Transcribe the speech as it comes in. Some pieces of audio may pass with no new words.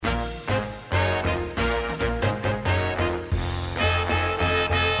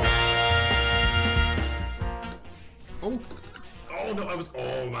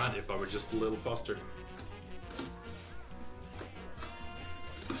Man, if I were just a little faster.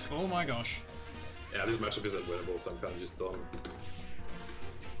 Oh my gosh. Yeah, this matchup is unwinnable, so I'm kind of just done.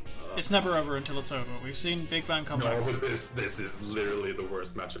 It's never over until it's over. We've seen Big Bang No, comebacks. but this is literally the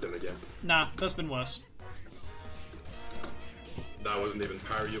worst matchup in the game. Nah, that's been worse. That wasn't even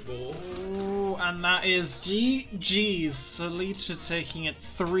parryable. Ooh, and that is GG's. Salita taking it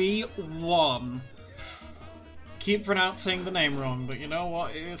 3-1. Keep pronouncing the name wrong, but you know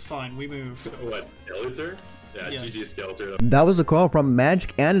what? It's fine. We move. What, Skeletor? Yeah, Yes. GG Skeletor. That was a call from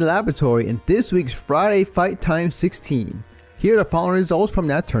Magic and the Laboratory in this week's Friday Fight Time 16. Here are the following results from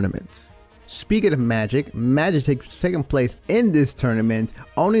that tournament. Speaking of Magic, Magic takes second place in this tournament,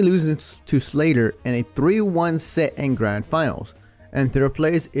 only losing to Slater in a 3-1 set in Grand Finals. And third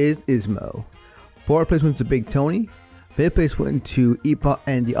place is Ismo. Fourth place went to Big Tony. Fifth place went to Epoch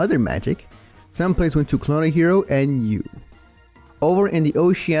and the other Magic. Seventh place went to Clone Hero and you. Over in the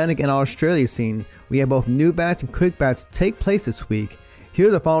Oceanic and Australia scene, we have both New Bats and Quick Bats take place this week. Here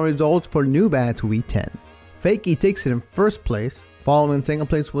are the following results for New Bats Week 10. Fakey takes it in first place. Following in second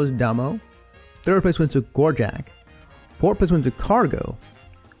place was Damo. Third place went to Gorjak. Fourth place went to Cargo.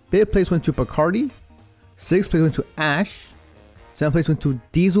 Fifth place went to Bacardi. Sixth place went to Ash. Seventh place went to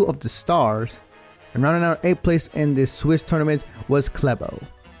Diesel of the Stars. And rounding out 8th place in this Swiss tournament was Klebo.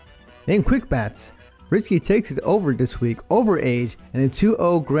 In Quick Bats, Risky takes it over this week over Age in a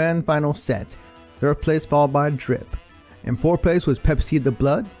 2-0 Grand Final set. Third place followed by Drip. In fourth place was Pepsi the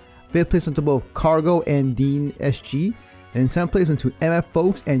Blood. Fifth place went to both Cargo and Dean SG. And in seventh place went to MF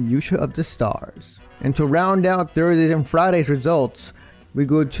Folks and Yusha of the Stars. And to round out Thursdays and Fridays results, we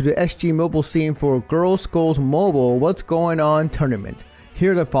go to the SG Mobile scene for Girl Skulls Mobile What's Going On tournament.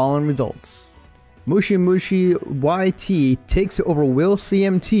 Here are the following results. Mushi Mushi YT takes it over Will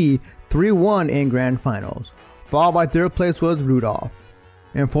CMT 3-1 in Grand Finals. Followed by third place was Rudolph.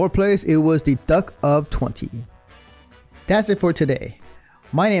 In fourth place it was the Duck of 20. That's it for today.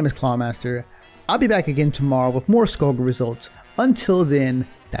 My name is Clawmaster. I'll be back again tomorrow with more Skullgirl results. Until then,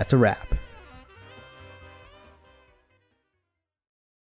 that's a wrap.